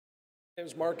My name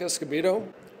is Mark Escobedo.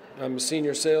 I'm a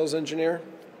senior sales engineer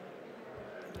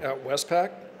at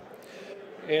Westpac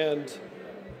and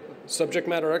subject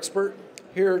matter expert,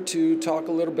 here to talk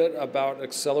a little bit about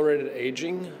accelerated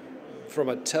aging from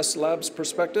a test lab's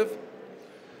perspective.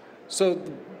 So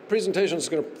the presentation is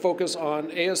going to focus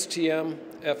on ASTM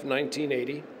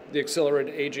F1980, the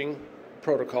accelerated aging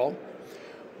protocol.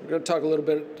 We're going to talk a little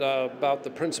bit about the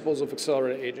principles of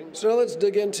accelerated aging. So now let's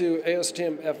dig into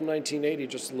ASTM F1980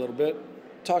 just a little bit,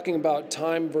 talking about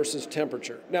time versus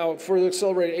temperature. Now, for the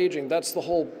accelerated aging, that's the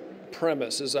whole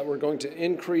premise, is that we're going to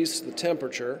increase the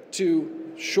temperature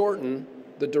to shorten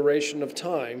the duration of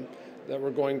time that we're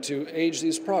going to age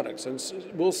these products.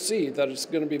 And we'll see that it's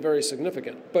going to be very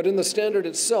significant. But in the standard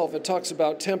itself, it talks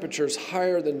about temperatures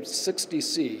higher than 60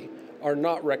 C are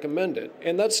not recommended.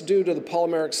 And that's due to the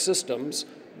polymeric systems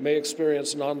may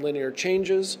experience nonlinear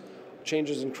changes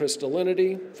in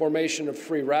crystallinity, formation of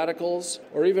free radicals,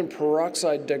 or even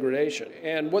peroxide degradation.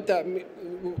 And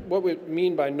what we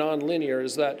mean by nonlinear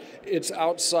is that it's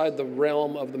outside the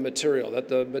realm of the material, that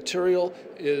the material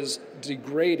is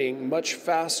degrading much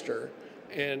faster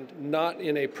and not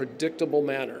in a predictable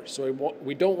manner. So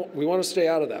we want to stay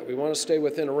out of that. We want to stay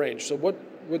within a range. So what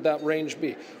would that range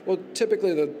be? Well,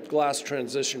 typically the glass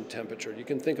transition temperature. You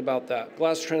can think about that.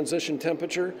 Glass transition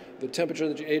temperature, the temperature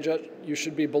that you age at, you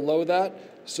should be below that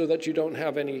so that you don't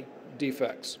have any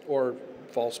defects or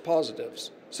false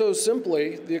positives. So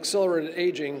simply, the accelerated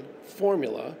aging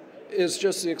formula is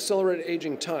just the accelerated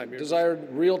aging time, your desired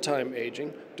real-time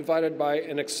aging, divided by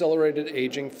an accelerated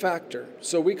aging factor.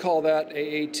 So we call that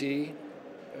AAT,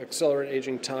 accelerated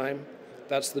aging time.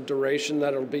 That's the duration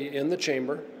that it'll be in the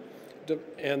chamber,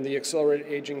 and the accelerated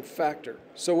aging factor.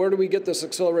 So where do we get this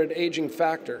accelerated aging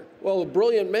factor? Well, a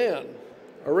brilliant man,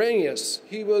 Arrhenius,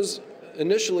 he was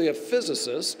initially a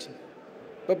physicist,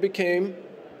 but became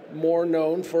more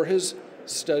known for his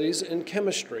studies in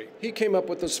chemistry. He came up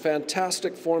with this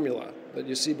fantastic formula that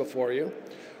you see before you,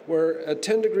 where a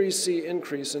 10 degrees C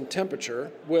increase in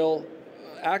temperature will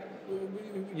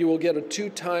you will get a 2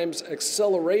 times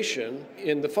acceleration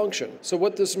in the function. So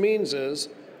what this means is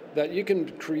that you can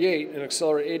create an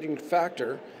accelerated aging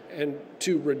factor and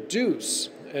to reduce,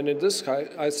 and in this case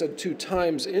I said 2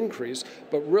 times increase,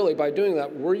 but really by doing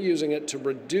that we're using it to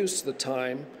reduce the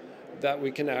time that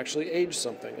we can actually age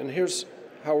something. And here's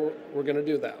how we're going to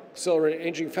do that. Accelerated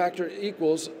aging factor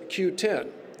equals Q10.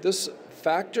 This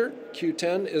factor,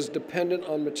 Q10, is dependent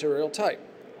on material type.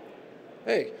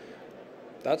 Hey,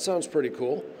 that sounds pretty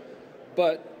cool,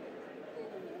 but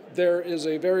there is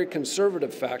a very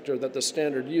conservative factor that the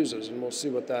standard uses, and we'll see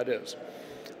what that is.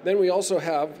 Then we also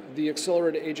have the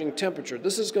accelerated aging temperature.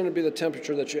 This is going to be the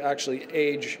temperature that you actually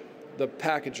age the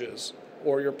packages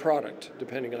or your product,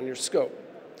 depending on your scope.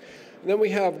 And then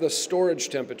we have the storage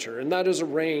temperature, and that is a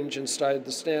range inside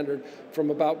the standard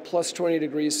from about plus 20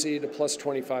 degrees C to plus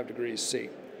 25 degrees C.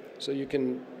 So you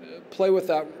can play with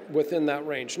that within that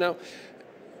range. Now,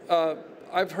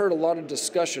 I've heard a lot of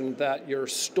discussion that your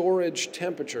storage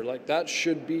temperature, like that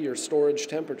should be your storage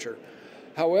temperature.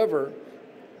 However,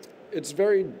 it's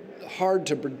very hard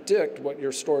to predict what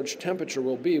your storage temperature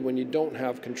will be when you don't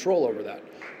have control over that.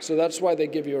 So that's why they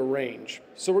give you a range.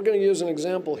 So we're going to use an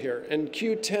example here, and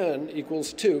Q10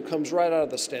 equals 2 comes right out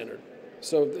of the standard.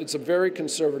 So it's a very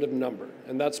conservative number,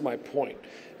 and that's my point,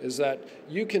 is that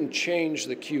you can change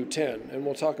the Q10, and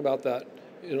we'll talk about that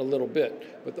in a little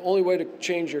bit. But the only way to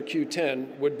change your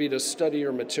Q10 would be to study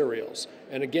your materials.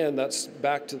 And again, that's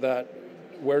back to that,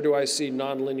 where do I see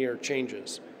nonlinear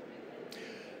changes?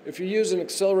 If you use an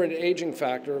accelerated aging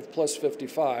factor of plus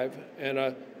 55 and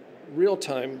a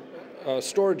real-time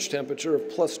storage temperature of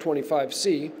plus 25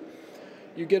 C,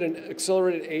 you get an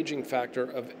accelerated aging factor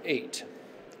of 8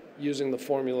 using the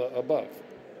formula above.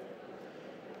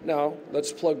 Now,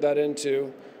 let's plug that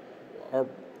into our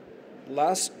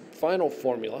last final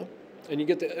formula, and you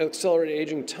get the accelerated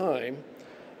aging time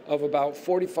of about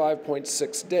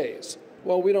 45.6 days.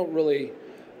 Well, we don't really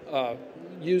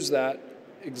use that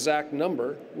exact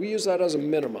number. We use that as a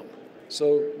minimum.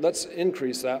 So let's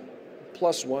increase that,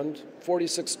 plus 1,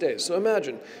 46 days. So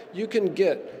imagine, you can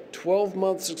get 12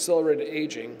 months accelerated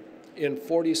aging in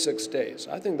 46 days.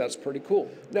 I think that's pretty cool.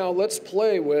 Now let's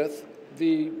play with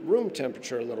the room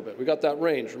temperature a little bit. We got that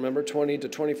range, remember, 20 to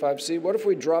 25 C. What if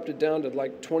we dropped it down to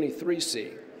like 23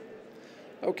 C?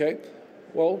 Okay,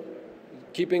 well,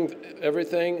 keeping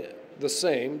everything the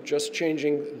same, just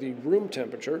changing the room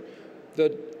temperature,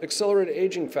 the accelerated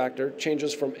aging factor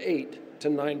changes from 8 to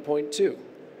 9.2.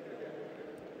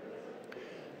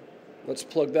 Let's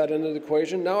plug that into the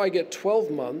equation. Now I get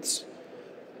 12 months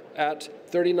at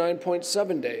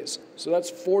 39.7 days. So that's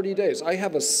 40 days. I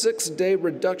have a 6-day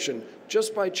reduction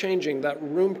just by changing that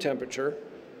room temperature,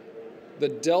 the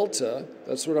delta,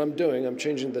 that's what I'm doing. I'm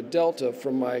changing the delta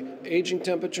from my aging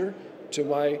temperature to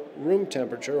my room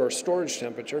temperature or storage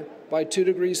temperature by 2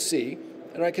 degrees C,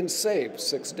 and I can save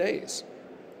 6 days.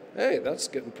 Hey, that's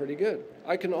getting pretty good.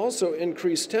 I can also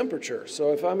increase temperature.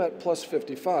 So if I'm at plus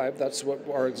 55, that's what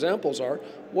our examples are.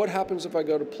 What happens if I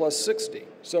go to plus 60?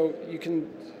 So you can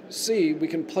see we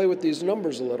can play with these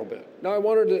numbers a little bit. Now I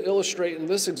wanted to illustrate in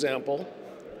this example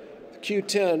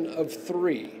Q10 of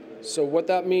 3. So what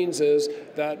that means is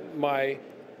that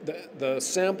the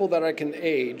sample that I can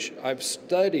age, I've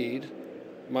studied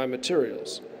my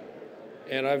materials,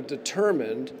 and I've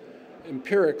determined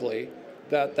empirically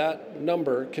that that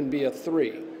number can be a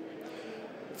 3.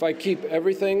 If I keep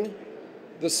everything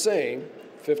the same,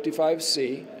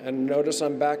 55C, and notice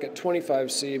I'm back at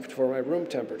 25C for my room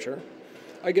temperature,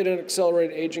 I get an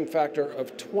accelerated aging factor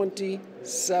of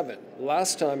 27.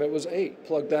 Last time it was 8.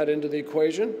 Plug that into the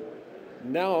equation.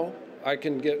 Now I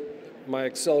can get my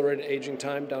accelerated aging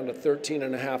time down to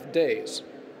 13.5 days.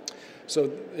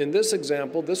 So in this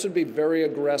example, this would be very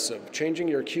aggressive. Changing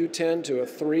your Q10 to a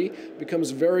 3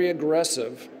 becomes very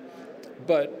aggressive,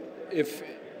 but if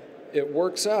it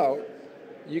works out,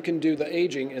 you can do the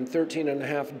aging in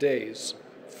 13.5 days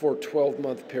for a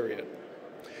 12-month period.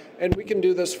 And we can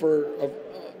do this for a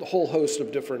whole host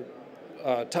of different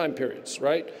time periods,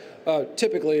 right?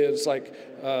 Typically, it's like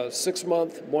 6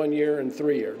 month, 1 year, and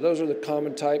 3 year. Those are the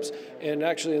common types. And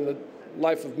actually, in the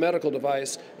life of medical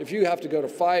device, if you have to go to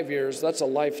 5 years, that's a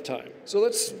lifetime. So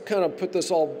let's kind of put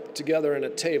this all together in a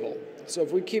table. So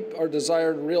if we keep our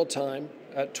desired real time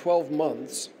at 12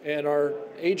 months and our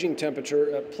aging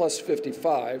temperature at plus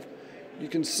 55, you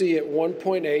can see at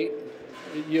 1.8, it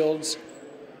yields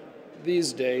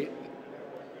these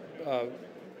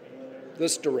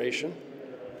this duration.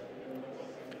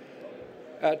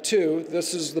 At 2,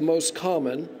 this is the most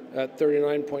common at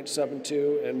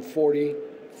 39.72 and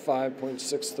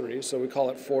 45.63, so we call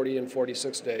it 40 and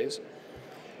 46 days.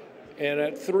 And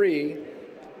at 3,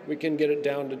 we can get it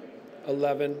down to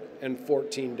 11 and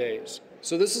 14 days.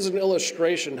 So this is an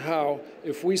illustration how,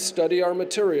 if we study our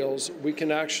materials, we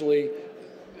can actually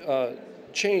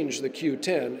change the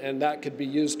Q10, and that could be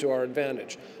used to our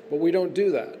advantage. But we don't do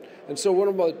that. And so one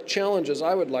of the challenges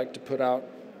I would like to put out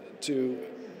to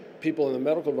people in the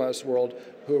medical device world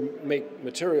who make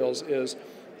materials is,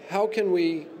 how can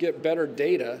we get better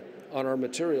data on our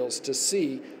materials to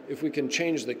see if we can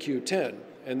change the Q10?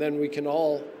 And then we can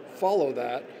all follow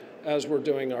that as we're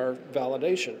doing our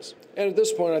validations. And at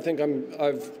this point, I think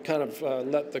I've kind of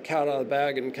let the cat out of the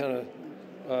bag and kind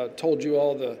of told you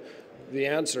all the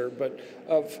answer. But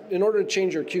in order to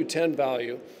change your Q10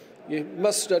 value, you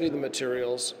must study the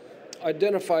materials,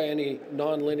 identify any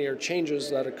nonlinear changes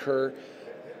that occur,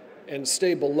 and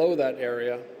stay below that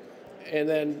area, and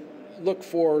then look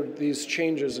for these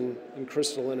changes in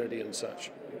crystallinity and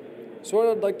such. So what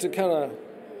I'd like to kind of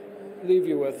leave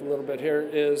you with a little bit here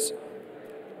is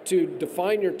to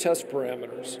define your test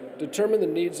parameters, determine the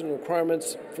needs and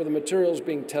requirements for the materials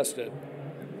being tested.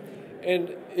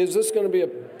 And is this going to be a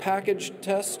package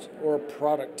test or a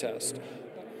product test?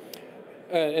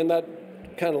 And that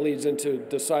kind of leads into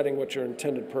deciding what your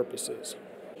intended purpose is.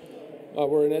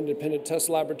 We're an independent test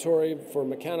laboratory for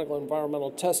mechanical and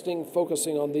environmental testing,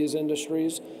 focusing on these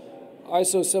industries.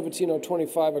 ISO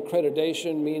 17025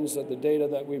 accreditation means that the data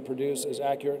that we produce is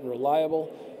accurate and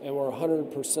reliable, and we're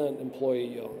 100%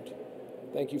 employee-owned.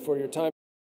 Thank you for your time.